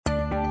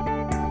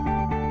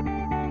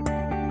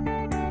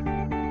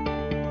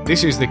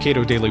This is the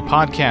Cato Daily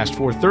Podcast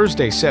for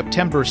Thursday,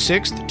 September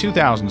 6th,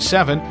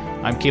 2007.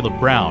 I'm Caleb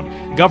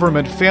Brown.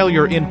 Government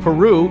failure in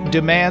Peru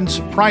demands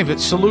private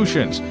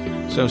solutions.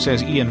 So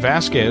says Ian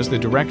Vasquez, the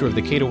director of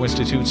the Cato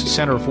Institute's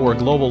Center for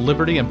Global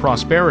Liberty and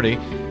Prosperity.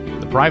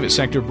 The private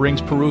sector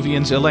brings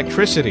Peruvians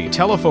electricity,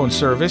 telephone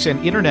service,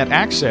 and internet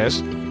access.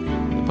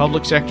 The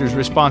public sector's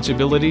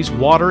responsibilities,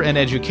 water and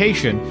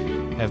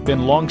education, have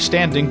been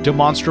long-standing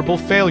demonstrable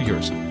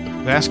failures.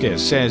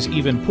 Vasquez says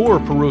even poor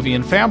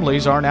Peruvian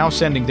families are now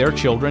sending their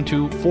children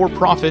to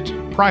for-profit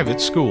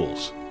private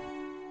schools.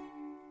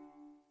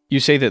 You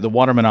say that the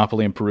water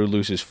monopoly in Peru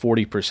loses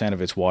 40%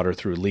 of its water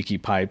through leaky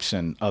pipes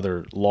and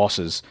other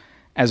losses.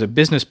 As a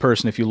business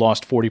person, if you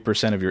lost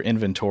 40% of your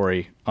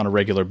inventory on a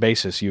regular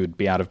basis, you would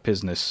be out of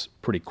business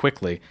pretty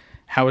quickly.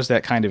 How is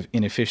that kind of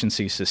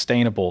inefficiency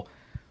sustainable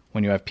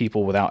when you have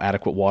people without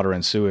adequate water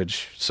and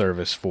sewage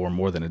service for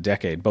more than a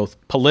decade, both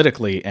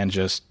politically and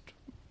just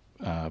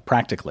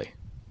practically?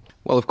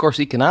 Well, of course,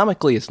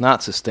 economically it's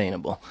not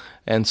sustainable,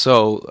 and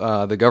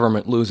so the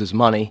government loses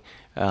money,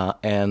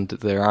 and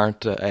there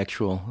aren't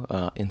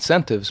actual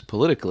incentives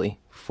politically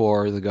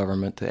for the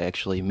government to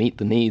actually meet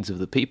the needs of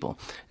the people.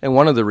 And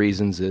one of the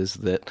reasons is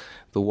that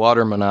the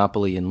water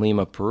monopoly in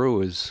Lima,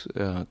 Peru is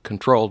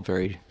controlled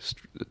very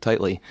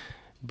tightly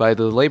by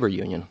the labor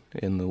union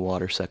in the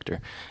water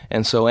sector.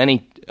 And so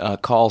any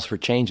calls for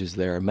changes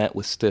there are met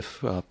with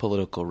stiff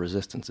political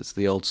resistance. It's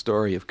the old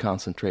story of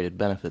concentrated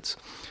benefits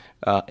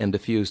and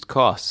diffused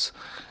costs.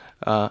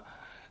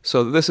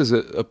 So this is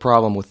a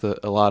problem with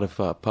a lot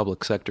of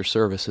public sector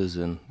services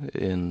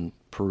in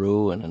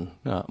Peru and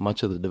in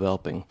much of the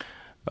developing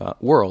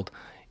world.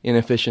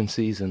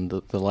 Inefficiencies and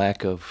the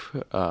lack of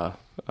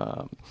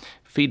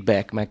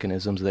feedback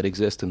mechanisms that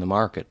exist in the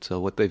market. So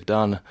what they've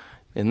done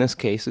in this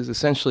case is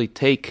essentially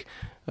take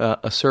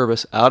a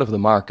service out of the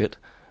market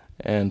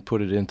and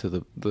put it into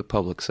the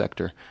public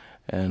sector.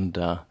 And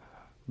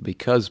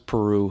because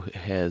Peru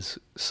has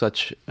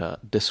such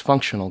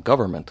dysfunctional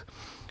government,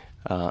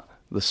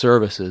 the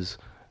services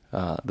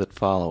that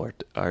follow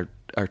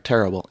are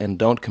terrible and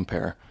don't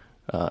compare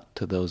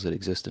to those that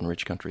exist in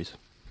rich countries.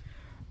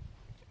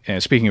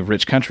 And speaking of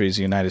rich countries,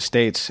 the United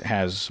States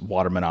has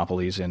water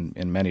monopolies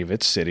in many of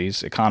its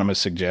cities. Economists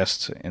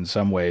suggest in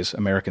some ways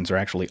Americans are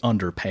actually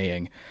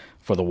underpaying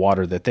for the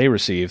water that they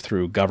receive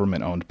through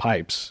government-owned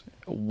pipes.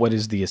 What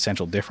is the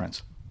essential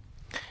difference?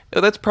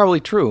 That's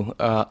probably true.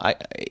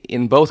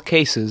 In both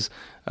cases,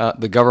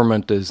 the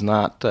government is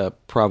not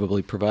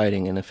probably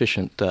providing an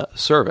efficient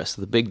service.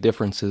 The big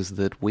difference is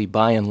that we,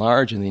 by and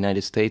large, in the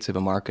United States have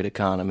a market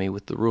economy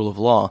with the rule of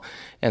law,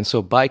 and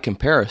so by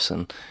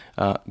comparison,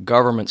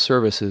 government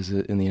services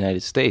in the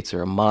United States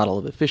are a model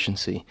of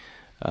efficiency,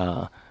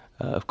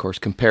 of course,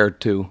 compared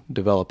to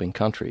developing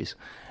countries.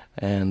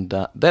 And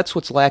that's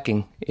what's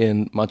lacking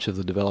in much of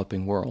the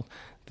developing world.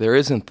 There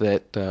isn't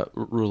that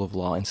rule of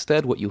law.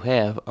 Instead, what you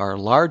have are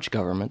large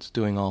governments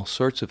doing all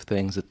sorts of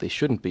things that they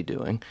shouldn't be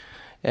doing,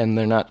 and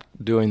they're not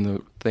doing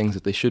the things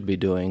that they should be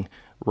doing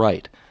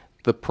right.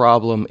 The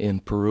problem in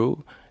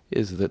Peru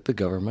is that the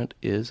government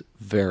is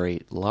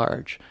very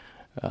large.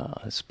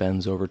 It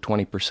spends over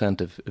 20%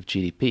 of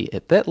GDP.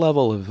 At that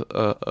level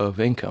of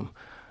income,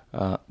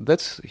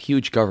 that's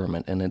huge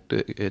government, and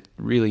it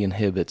really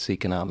inhibits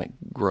economic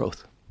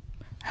growth.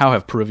 How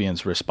have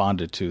Peruvians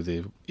responded to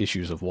the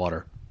issues of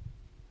water?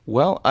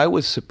 Well, I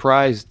was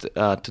surprised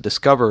to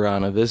discover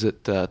on a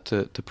visit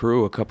to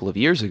Peru a couple of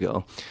years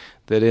ago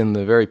that in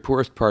the very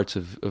poorest parts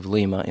of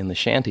Lima, in the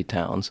shanty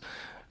towns,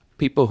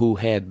 people who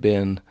had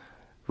been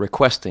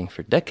requesting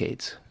for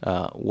decades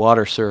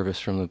water service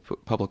from the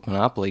public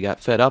monopoly got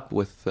fed up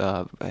with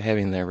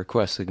having their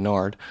requests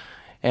ignored,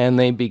 and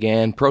they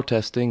began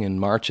protesting in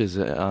marches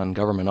on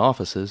government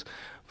offices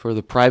for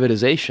the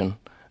privatization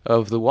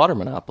of the water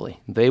monopoly.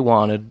 They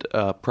wanted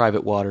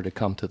private water to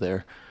come to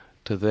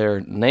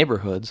their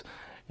neighborhoods,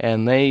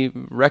 and they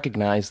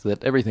recognized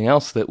that everything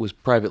else that was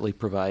privately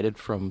provided,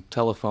 from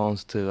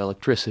telephones to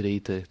electricity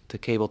to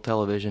cable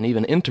television,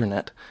 even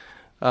internet,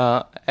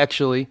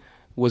 actually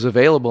was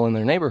available in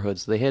their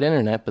neighborhoods. They had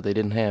internet, but they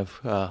didn't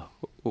have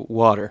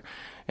water.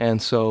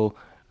 And so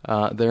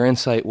their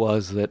insight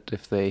was that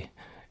if they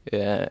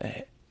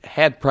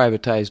had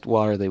privatized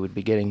water, they would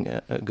be getting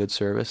a good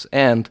service,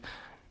 and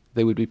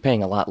they would be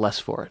paying a lot less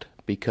for it,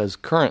 because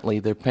currently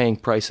they're paying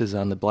prices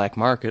on the black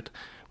market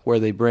where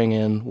they bring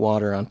in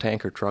water on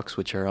tanker trucks,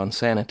 which are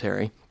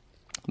unsanitary,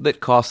 that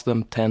cost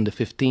them 10 to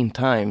 15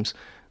 times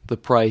the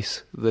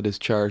price that is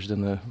charged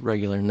in the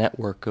regular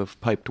network of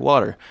piped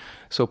water.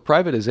 So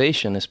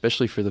privatization,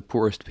 especially for the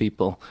poorest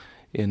people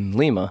in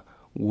Lima,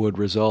 would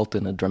result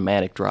in a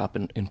dramatic drop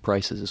in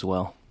prices as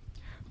well.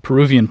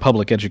 Peruvian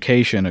public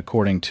education,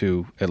 according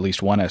to at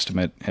least one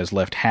estimate, has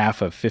left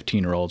half of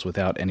 15-year-olds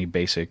without any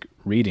basic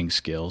reading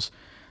skills.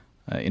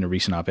 In a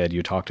recent op-ed,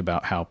 you talked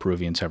about how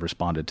Peruvians have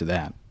responded to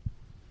that.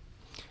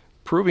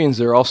 Peruvians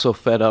are also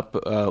fed up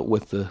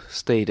with the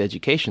state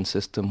education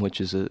system,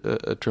 which is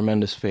a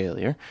tremendous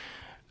failure.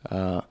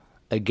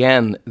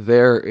 Again,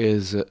 there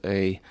is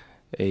a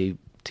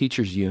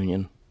teachers'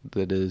 union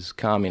that is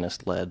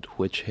communist-led,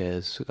 which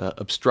has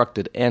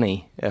obstructed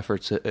any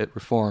efforts at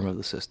reform of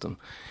the system.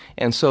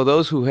 And so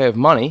those who have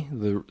money,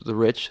 the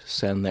rich,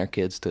 send their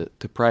kids to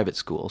private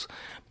schools.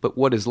 But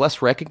what is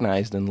less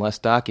recognized and less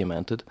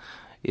documented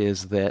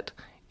is that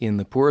in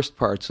the poorest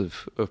parts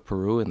of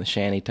Peru, in the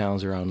shanty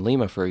towns around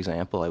Lima, for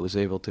example, I was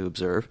able to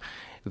observe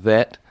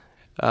that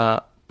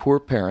poor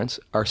parents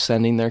are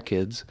sending their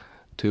kids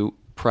to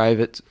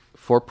private,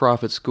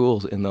 for-profit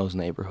schools in those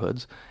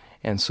neighborhoods.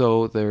 And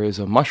so there is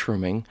a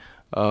mushrooming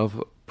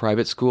of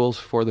private schools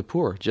for the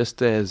poor,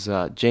 just as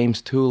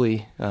James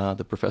Tooley,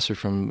 the professor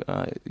from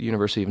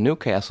University of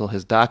Newcastle,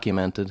 has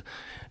documented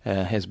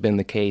has been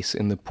the case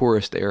in the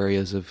poorest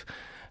areas of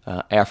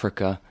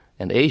Africa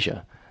and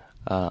Asia.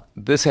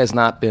 This has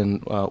not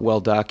been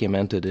well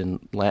documented in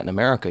Latin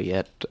America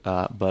yet,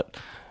 but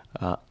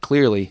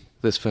clearly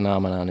this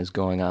phenomenon is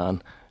going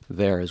on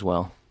there as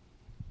well.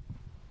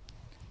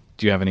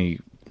 Do you have any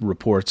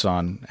reports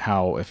on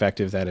how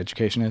effective that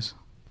education is?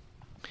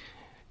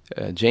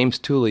 James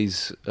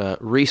Tooley's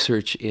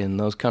research in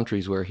those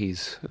countries where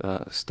he's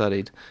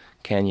studied,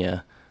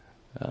 Kenya,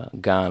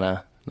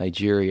 Ghana,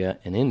 Nigeria,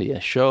 and India,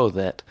 show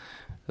that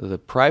the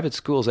private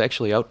schools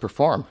actually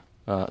outperform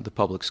the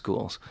public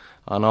schools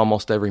on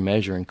almost every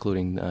measure,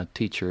 including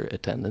teacher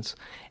attendance,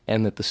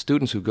 and that the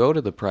students who go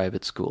to the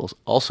private schools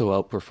also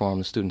outperform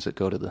the students that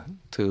go to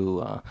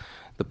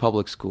the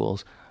public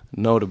schools,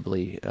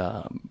 notably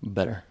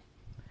better.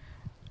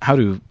 How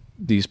do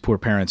these poor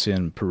parents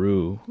in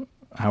Peru,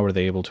 how are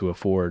they able to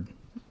afford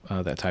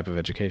that type of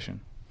education?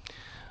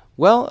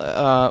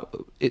 Well,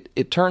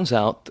 it turns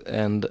out,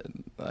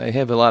 and I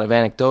have a lot of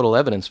anecdotal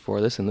evidence for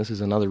this, and this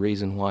is another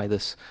reason why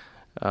this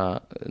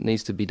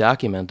needs to be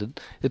documented.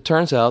 It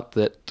turns out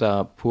that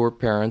poor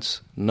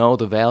parents know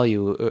the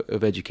value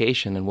of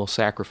education and will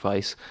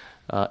sacrifice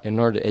in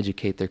order to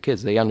educate their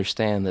kids. They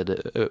understand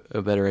that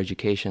a better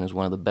education is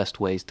one of the best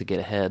ways to get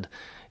ahead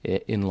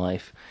in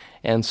life.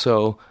 And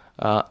so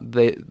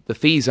the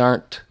fees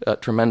aren't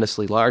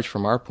tremendously large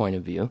from our point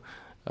of view,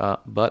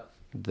 but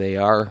they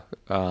are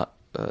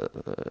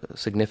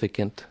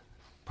significant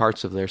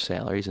parts of their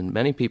salaries, and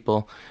many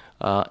people,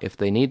 if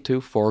they need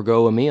to,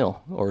 forego a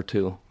meal or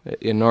two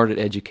in order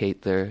to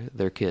educate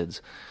their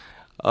kids.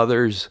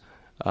 Others,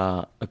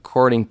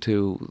 according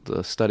to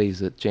the studies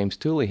that James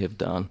Tooley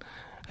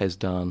has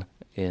done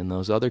in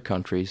those other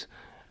countries,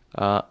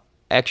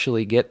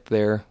 actually get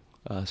their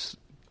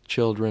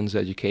children's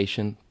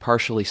education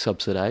partially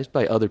subsidized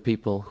by other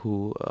people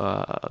who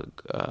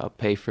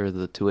pay for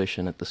the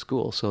tuition at the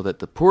school, so that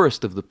the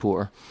poorest of the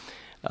poor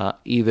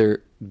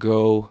either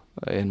go,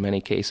 in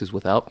many cases,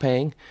 without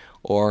paying,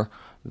 or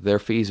their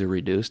fees are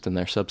reduced and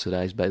they're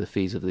subsidized by the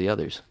fees of the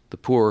others. The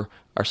poor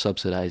are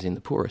subsidizing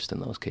the poorest in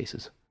those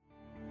cases.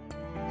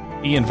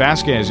 Ian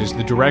Vasquez is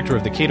the director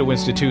of the Cato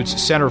Institute's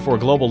Center for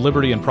Global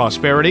Liberty and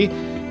Prosperity.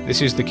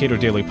 This is the Cato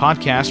Daily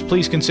Podcast.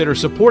 Please consider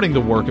supporting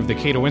the work of the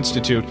Cato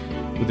Institute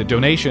with a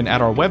donation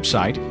at our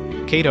website,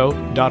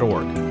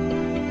 cato.org.